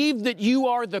 I believe that you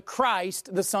are the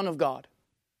Christ, the Son of God,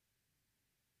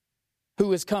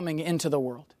 who is coming into the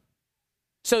world.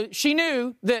 So she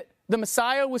knew that the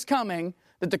Messiah was coming,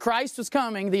 that the Christ was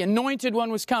coming, the anointed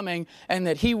one was coming, and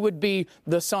that he would be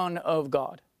the Son of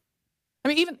God. I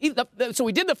mean, so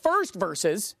we did the first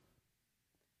verses.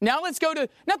 Now let's go to,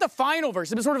 not the final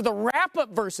verses, but sort of the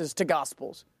wrap-up verses to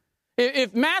Gospels.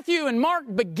 If Matthew and Mark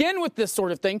begin with this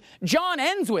sort of thing, John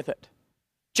ends with it.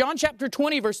 John chapter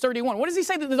 20, verse 31. What does he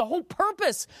say that the whole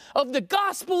purpose of the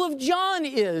Gospel of John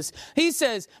is? He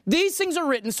says, these things are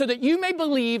written so that you may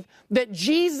believe that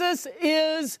Jesus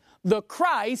is the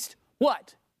Christ,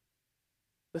 what?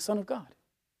 The Son of God.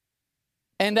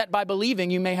 And that by believing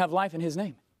you may have life in his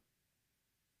name.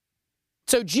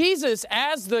 So Jesus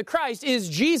as the Christ is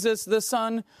Jesus, the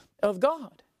Son of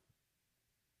God.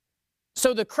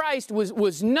 So the Christ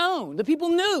was known. The people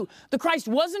knew the Christ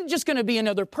wasn't just going to be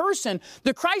another person.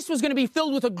 The Christ was going to be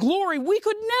filled with a glory we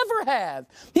could never have.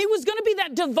 He was going to be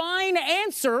that divine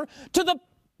answer to the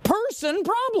person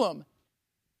problem.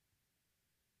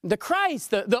 The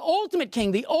Christ, the ultimate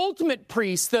king, the ultimate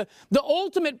priest, the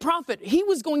ultimate prophet, he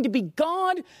was going to be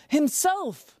God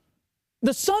himself,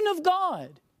 the Son of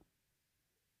God.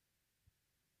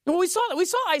 Well, we saw that. We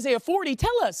saw Isaiah 40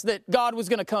 tell us that God was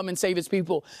going to come and save his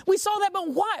people. We saw that, but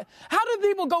why? How did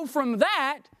people go from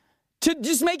that to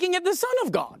just making it the Son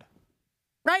of God?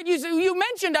 Right? You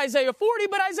mentioned Isaiah 40,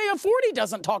 but Isaiah 40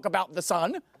 doesn't talk about the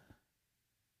Son.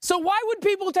 So why would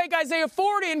people take Isaiah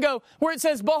 40 and go, where it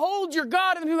says, behold your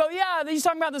God, and people go, yeah, he's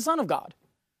talking about the Son of God.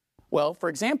 Well, for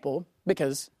example,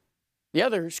 because the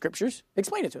other scriptures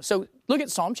explain it to us. So look at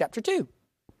Psalm chapter 2.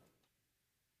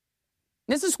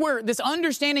 This is where this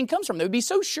understanding comes from. They would be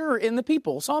so sure in the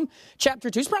people. Psalm chapter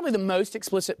 2 is probably the most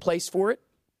explicit place for it.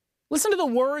 Listen to the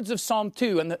words of Psalm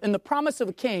 2 and the promise of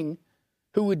a king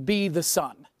who would be the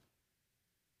Son.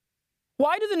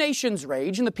 Why do the nations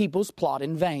rage and the peoples plot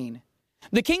in vain?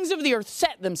 The kings of the earth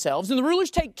set themselves and the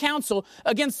rulers take counsel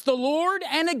against the Lord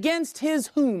and against his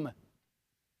whom?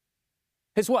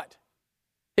 His what?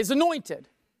 His anointed,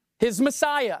 his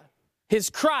Messiah, his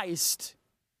Christ.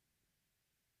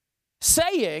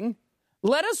 Saying,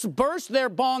 let us burst their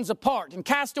bonds apart and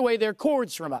cast away their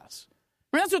cords from us.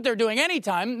 I mean, that's what they're doing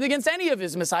anytime against any of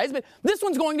his messiahs, but this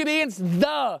one's going to be against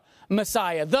the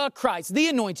Messiah, the Christ, the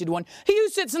anointed one. He who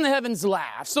sits in the heavens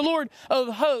laughs. The Lord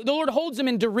holds them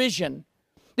in derision.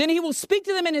 Then he will speak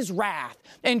to them in his wrath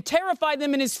and terrify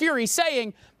them in his fury,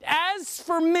 saying, as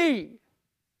for me.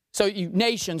 So you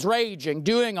nations raging,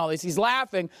 doing all this. He's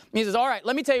laughing. He says, all right,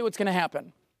 let me tell you what's going to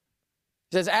happen.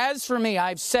 He says, as for me,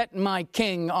 I've set my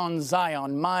king on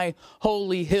Zion, my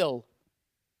holy hill.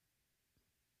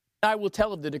 I will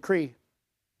tell of the decree.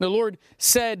 The Lord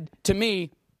said to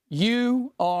me,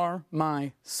 you are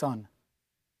my son.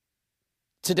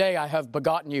 Today I have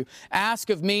begotten you. Ask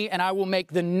of me, and I will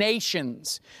make the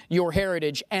nations your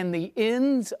heritage, and the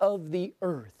ends of the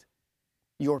earth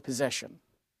your possession.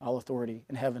 All authority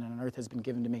in heaven and on earth has been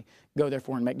given to me. Go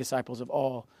therefore and make disciples of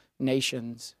all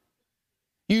nations.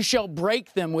 You shall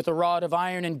break them with a rod of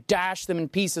iron and dash them in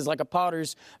pieces like a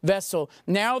potter's vessel.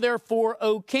 Now therefore,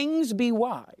 O kings, be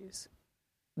wise.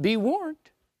 Be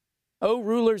warned, O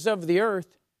rulers of the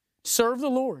earth. Serve the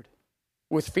Lord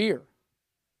with fear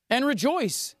and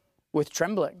rejoice with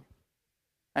trembling.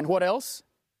 And what else?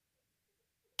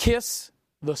 Kiss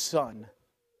the Son,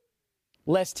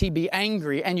 lest he be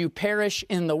angry and you perish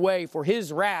in the way, for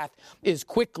his wrath is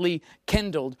quickly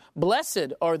kindled.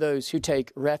 Blessed are those who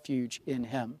take refuge in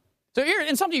him. So here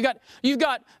in something you've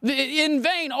got in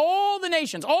vain all the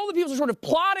nations, all the people are sort of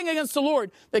plotting against the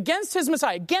Lord, against his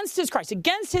Messiah, against his Christ,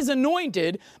 against his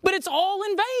anointed, but it's all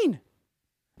in vain.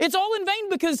 It's all in vain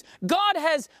because God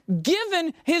has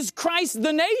given his Christ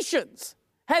the nations.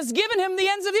 has given him the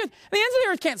ends of the earth. The ends of the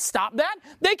earth can't stop that.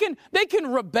 They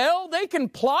can rebel, they can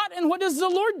plot, and what does the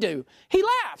Lord do? He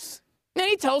laughs, and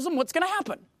he tells them what's going to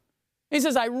happen. He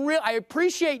says, I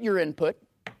appreciate your input,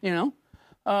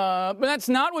 but that's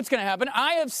not what's going to happen.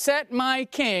 I have set my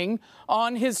king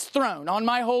on his throne, on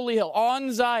my holy hill,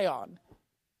 on Zion.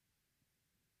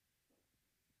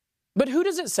 But who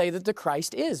does it say that the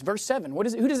Christ is? Verse 7,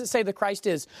 who does it say the Christ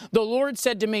is? The Lord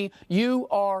said to me, you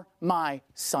are my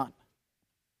son.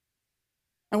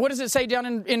 And what does it say down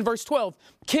in verse 12?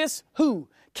 Kiss who?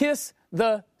 Kiss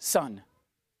the Son.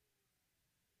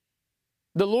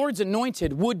 The Lord's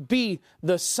anointed would be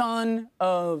the Son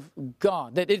of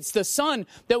God. That it's the Son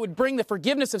that would bring the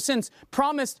forgiveness of sins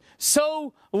promised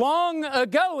so long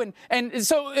ago. And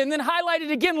then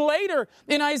highlighted again later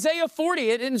in Isaiah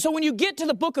 40. And so when you get to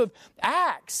the book of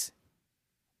Acts,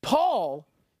 Paul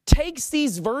takes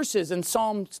these verses in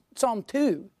Psalm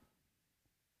 2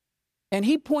 and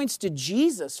he points to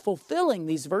Jesus fulfilling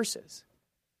these verses.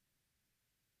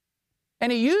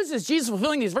 And he uses Jesus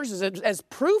fulfilling these verses as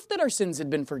proof that our sins had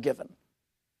been forgiven.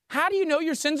 How do you know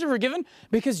your sins are forgiven?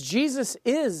 Because Jesus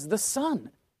is the Son.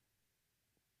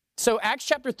 So Acts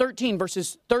chapter 13,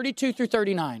 verses 32 through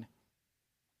 39.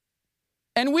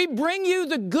 And we bring you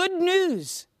the good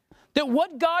news that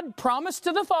what God promised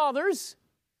to the fathers,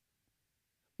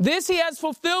 this he has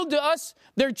fulfilled to us,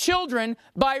 their children,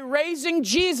 by raising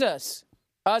Jesus.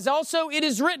 As also it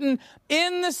is written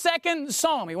in the second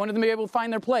psalm. He wanted them to be able to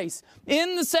find their place.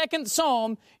 In the second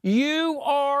psalm, you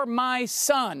are my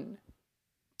son.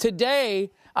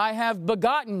 Today I have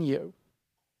begotten you.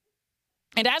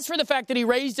 And as for the fact that he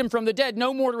raised him from the dead,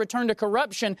 no more to return to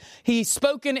corruption, he's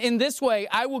spoken in this way,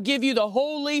 I will give you the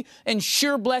holy and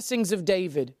sure blessings of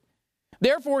David.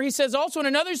 Therefore, he says also in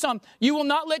another psalm, you will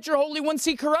not let your Holy One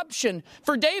see corruption.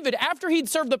 For David, after he'd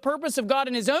served the purpose of God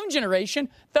in his own generation,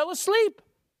 fell asleep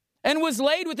and was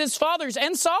laid with his fathers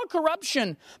and saw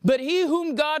corruption. But he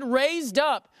whom God raised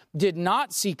up did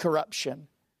not see corruption.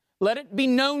 Let it be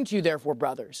known to you, therefore,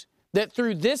 brothers, that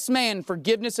through this man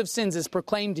forgiveness of sins is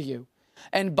proclaimed to you.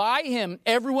 And by him,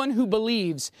 everyone who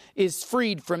believes is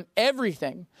freed from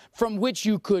everything from which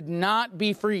you could not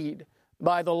be freed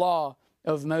by the law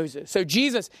of Moses. So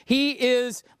Jesus, he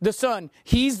is the Son.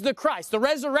 He's the Christ. The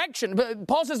resurrection,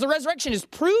 Paul says the resurrection is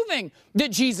proving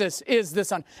that Jesus is the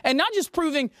Son. And not just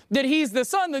proving that he's the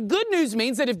Son. The good news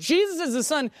means that if Jesus is the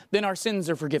Son, then our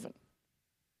sins are forgiven.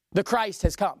 The Christ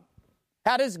has come.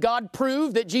 How does God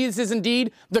prove that Jesus is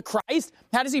indeed the Christ?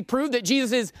 How does he prove that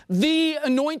Jesus is the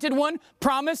anointed one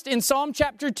promised in Psalm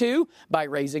chapter 2? By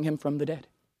raising him from the dead.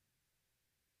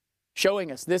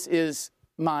 Showing us this is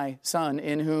my son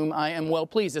in whom I am well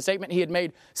pleased. A statement he had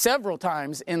made several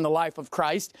times in the life of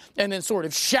Christ and then sort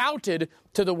of shouted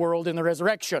to the world in the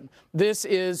resurrection. This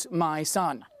is my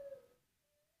son.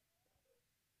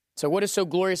 So what is so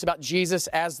glorious about Jesus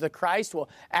as the Christ? Well,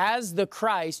 as the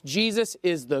Christ, Jesus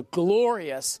is the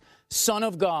glorious Son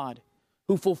of God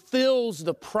who fulfills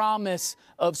the promise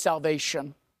of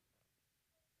salvation,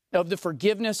 of the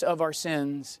forgiveness of our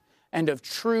sins, and of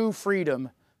true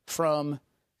freedom from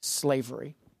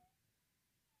slavery.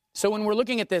 So when we're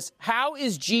looking at this, how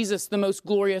is Jesus the most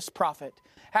glorious prophet?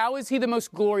 How is he the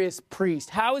most glorious priest?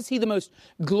 How is he the most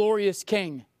glorious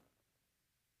king?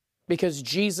 Because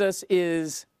Jesus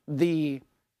is the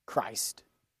Christ.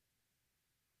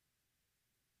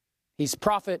 He's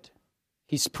prophet,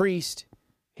 he's priest,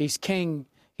 he's king.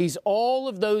 He's all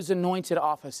of those anointed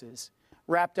offices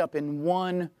wrapped up in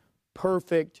one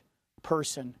perfect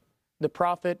person. The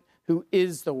prophet who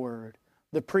is the Word.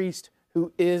 The priest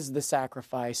who is the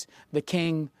sacrifice, the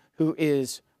king who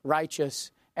is righteous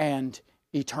and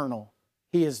eternal.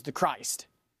 He is the Christ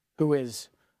who is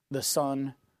the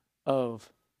Son of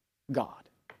God.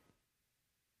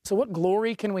 So what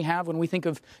glory can we have when we think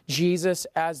of Jesus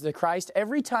as the Christ?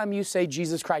 Every time you say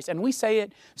Jesus Christ, and we say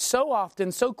it so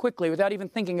often, so quickly, without even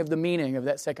thinking of the meaning of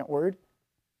that second word.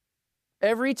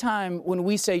 Every time when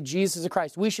we say Jesus the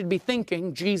Christ, we should be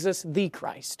thinking Jesus the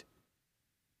Christ.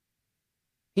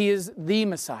 He is the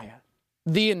Messiah,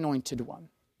 the anointed one,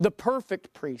 the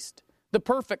perfect priest, the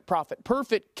perfect prophet,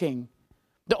 perfect king,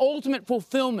 the ultimate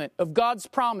fulfillment of God's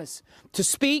promise to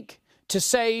speak, to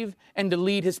save, and to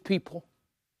lead his people,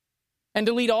 and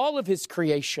to lead all of his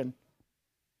creation.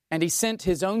 And he sent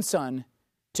his own Son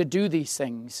to do these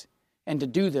things and to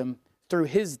do them through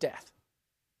his death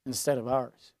instead of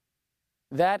ours.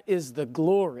 That is the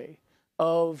glory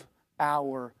of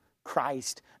our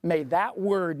Christ. May that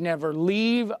word never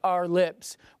leave our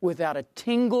lips without a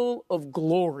tingle of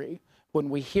glory when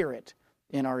we hear it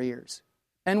in our ears.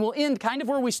 And we'll end kind of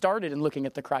where we started in looking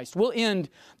at the Christ. We'll end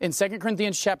in 2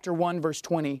 Corinthians chapter 1, verse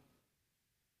 20.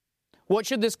 What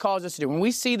should this cause us to do? When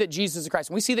we see that Jesus is Christ,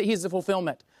 when we see that He is the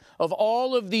fulfillment of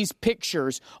all of these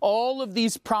pictures, all of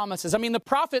these promises. I mean, the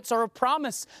prophets are a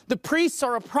promise. The priests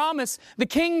are a promise. The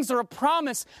kings are a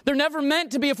promise. They're never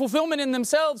meant to be a fulfillment in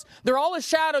themselves. They're all a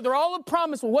shadow. They're all a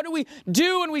promise. Well, what do we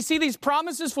do when we see these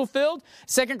promises fulfilled?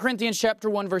 2 Corinthians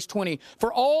chapter 1, verse 20.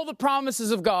 For all the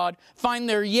promises of God find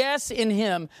their yes in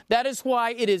Him. That is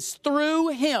why it is through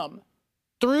Him,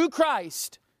 through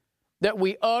Christ, that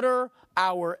we utter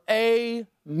our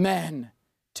amen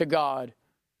to God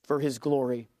for His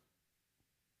glory.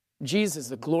 Jesus,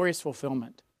 the glorious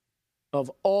fulfillment of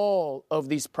all of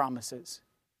these promises.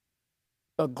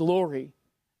 A glory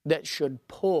that should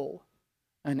pull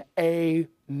an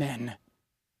amen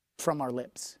from our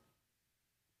lips.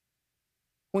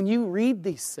 When you read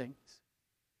these things,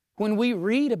 when we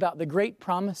read about the great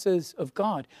promises of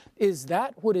God, is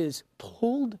that what is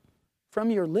pulled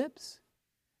from your lips?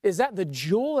 Is that the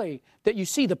joy that you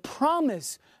see, the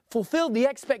promise fulfilled, the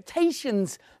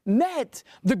expectations met,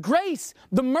 the grace,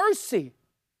 the mercy,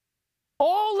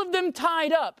 all of them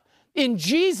tied up in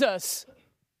Jesus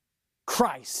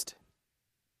Christ?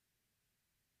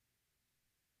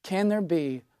 Can there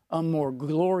be a more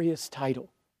glorious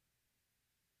title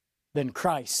than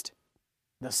Christ,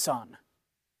 the Son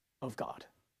of God?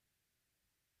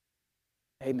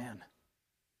 Amen.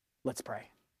 Let's pray.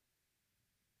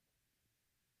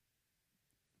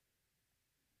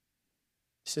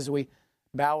 Just as we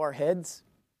bow our heads,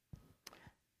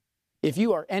 if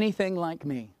you are anything like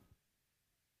me,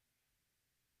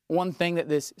 one thing that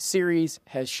this series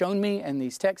has shown me and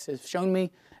these texts have shown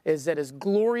me is that as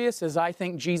glorious as I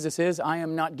think Jesus is, I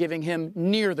am not giving Him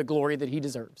near the glory that He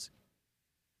deserves.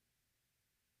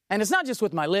 And it's not just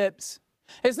with my lips.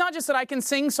 It's not just that I can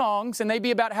sing songs and they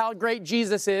be about how great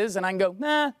Jesus is and I can go,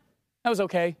 nah, that was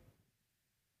okay.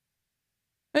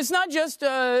 It's not just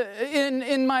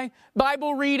in my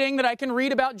Bible reading that I can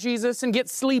read about Jesus and get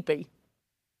sleepy.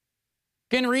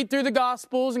 Can read through the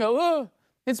Gospels and go, oh,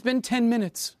 it's been 10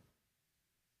 minutes.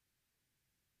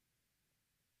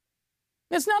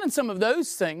 It's not in some of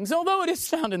those things, although it is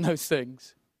found in those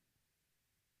things.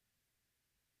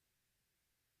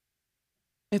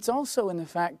 It's also in the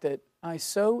fact that I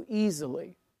so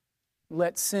easily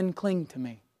let sin cling to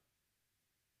me.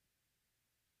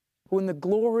 When the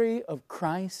glory of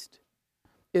Christ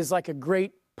is like a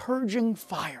great purging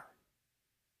fire,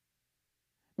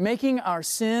 making our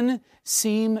sin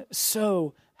seem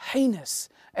so heinous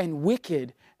and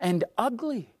wicked and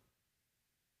ugly.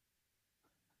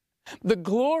 The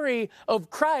glory of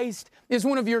Christ is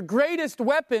one of your greatest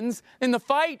weapons in the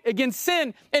fight against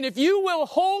sin. And if you will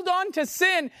hold on to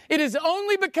sin, it is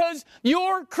only because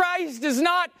your Christ is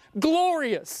not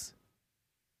glorious.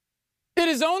 It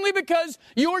is only because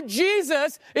your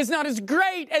Jesus is not as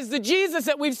great as the Jesus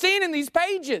that we've seen in these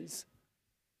pages.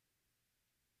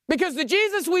 Because the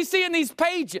Jesus we see in these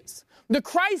pages, the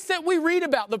Christ that we read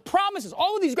about, the promises,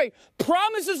 all of these great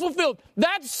promises fulfilled,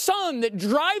 that sun that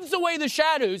drives away the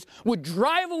shadows would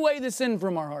drive away the sin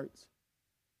from our hearts.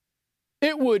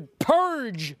 It would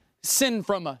purge sin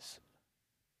from us.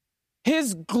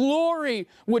 His glory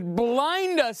would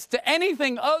blind us to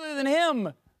anything other than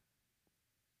Him.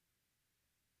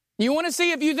 You want to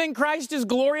see if you think Christ is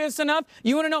glorious enough?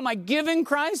 You want to know, am I giving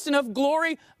Christ enough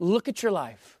glory? Look at your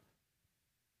life.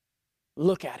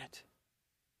 Look at it.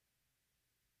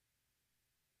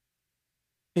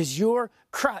 Is your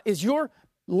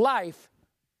life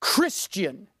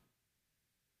Christian?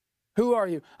 Who are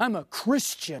you? I'm a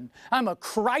Christian. I'm a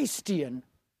Christian.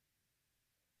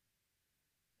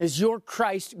 Is your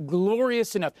Christ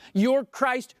glorious enough? Your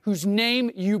Christ whose name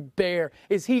you bear,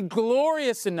 is He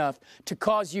glorious enough to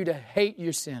cause you to hate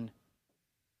your sin?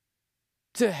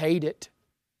 To hate it.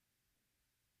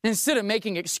 Instead of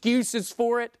making excuses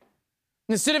for it,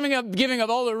 instead of giving up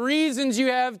all the reasons you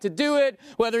have to do it,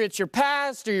 whether it's your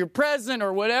past or your present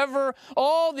or whatever,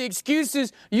 all the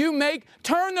excuses you make,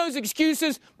 turn those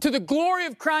excuses to the glory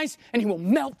of Christ and He will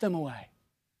melt them away.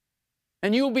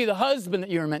 And you will be the husband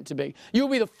that you were meant to be. You'll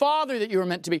be the father that you were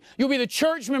meant to be. You'll be the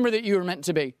church member that you were meant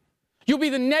to be. You'll be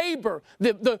the neighbor,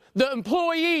 the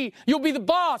employee. You'll be the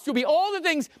boss. You'll be all the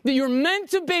things that you're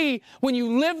meant to be when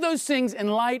you live those things in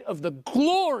light of the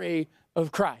glory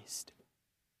of Christ.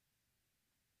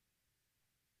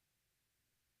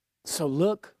 So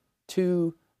look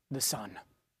to the Son.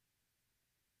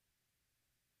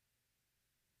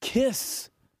 Kiss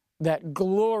that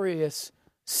glorious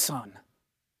Son.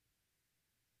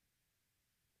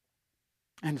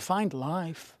 And find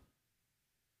life.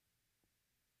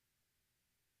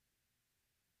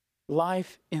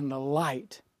 Life in the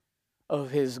light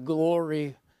of His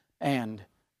glory and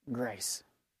grace.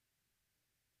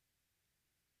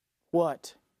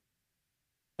 What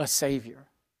a Savior.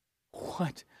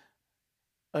 What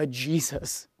a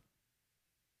Jesus.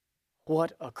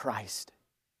 What a Christ.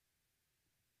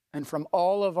 And from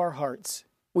all of our hearts,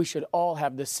 we should all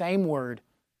have the same word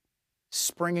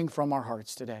springing from our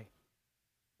hearts today.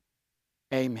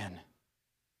 Amen.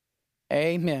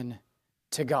 Amen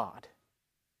to God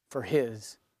for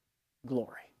His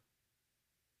glory.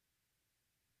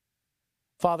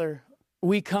 Father,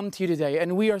 we come to you today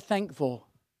and we are thankful.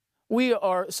 We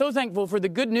are so thankful for the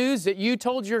good news that you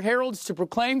told your heralds to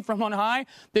proclaim from on high,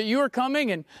 that you are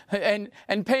coming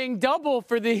and paying double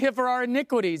for our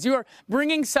iniquities. You are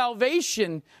bringing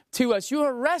salvation to us. You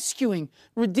are rescuing,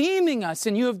 redeeming us,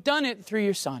 and you have done it through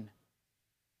your Son,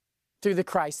 through the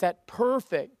Christ, that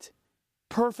perfect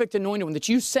anointed one that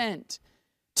you sent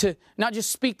to not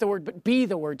just speak the word, but be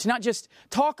the word, to not just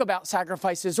talk about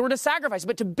sacrifices or to sacrifice,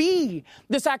 but to be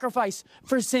the sacrifice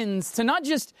for sins, to not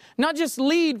just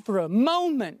lead for a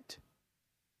moment,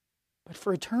 but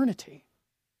for eternity.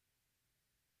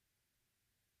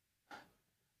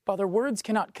 Father, words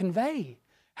cannot convey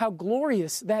how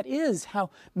glorious that is,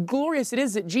 how glorious it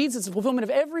is that Jesus is the fulfillment of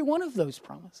every one of those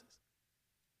promises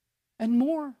and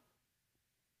more.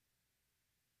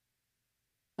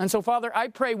 And so, Father, I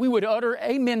pray we would utter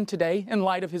amen today in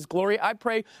light of His glory. I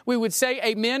pray we would say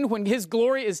amen when His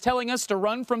glory is telling us to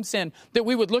run from sin, that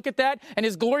we would look at that and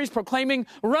His glory is proclaiming,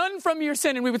 run from your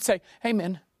sin, and we would say,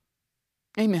 amen,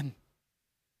 amen.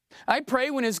 I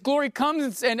pray when His glory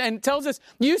comes and tells us,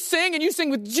 you sing and you sing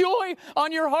with joy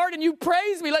on your heart and you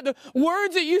praise me. Let the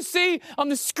words that you see on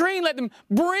the screen, let them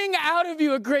bring out of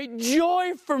you a great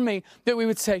joy for me, that we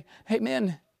would say,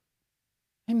 amen,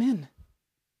 amen.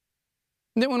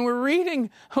 That when we're reading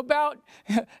about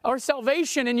our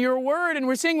salvation in your word and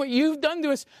we're seeing what you've done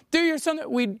to us through your Son,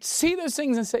 that we'd see those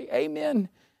things and say, amen,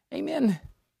 amen.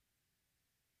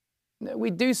 That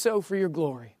we do so for your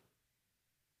glory.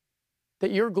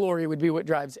 That your glory would be what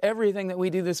drives everything that we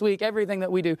do this week, everything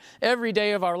that we do every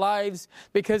day of our lives.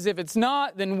 Because if it's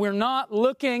not, then we're not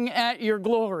looking at your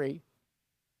glory.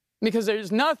 Because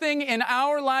there's nothing in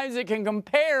our lives that can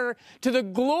compare to the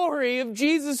glory of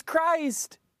Jesus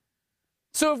Christ.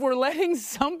 So if we're letting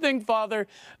something, Father,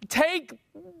 take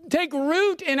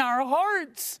root in our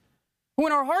hearts,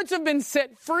 when our hearts have been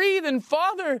set free, then,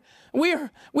 Father, we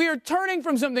are turning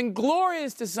from something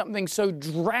glorious to something so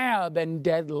drab and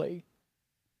deadly.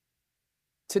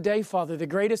 Today, Father, the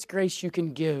greatest grace you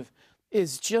can give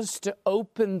is just to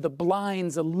open the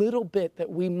blinds a little bit that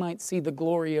we might see the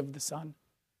glory of the Son.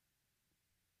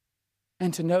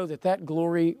 And to know that that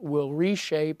glory will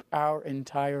reshape our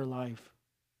entire life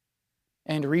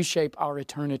and reshape our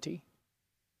eternity.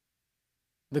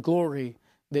 The glory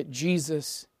that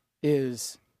Jesus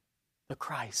is the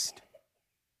Christ.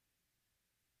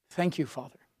 Thank you,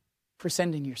 Father, for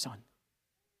sending your Son.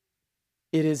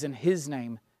 It is in His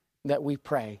name that we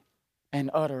pray and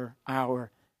utter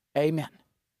our amen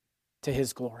to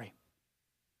His glory.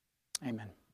 Amen.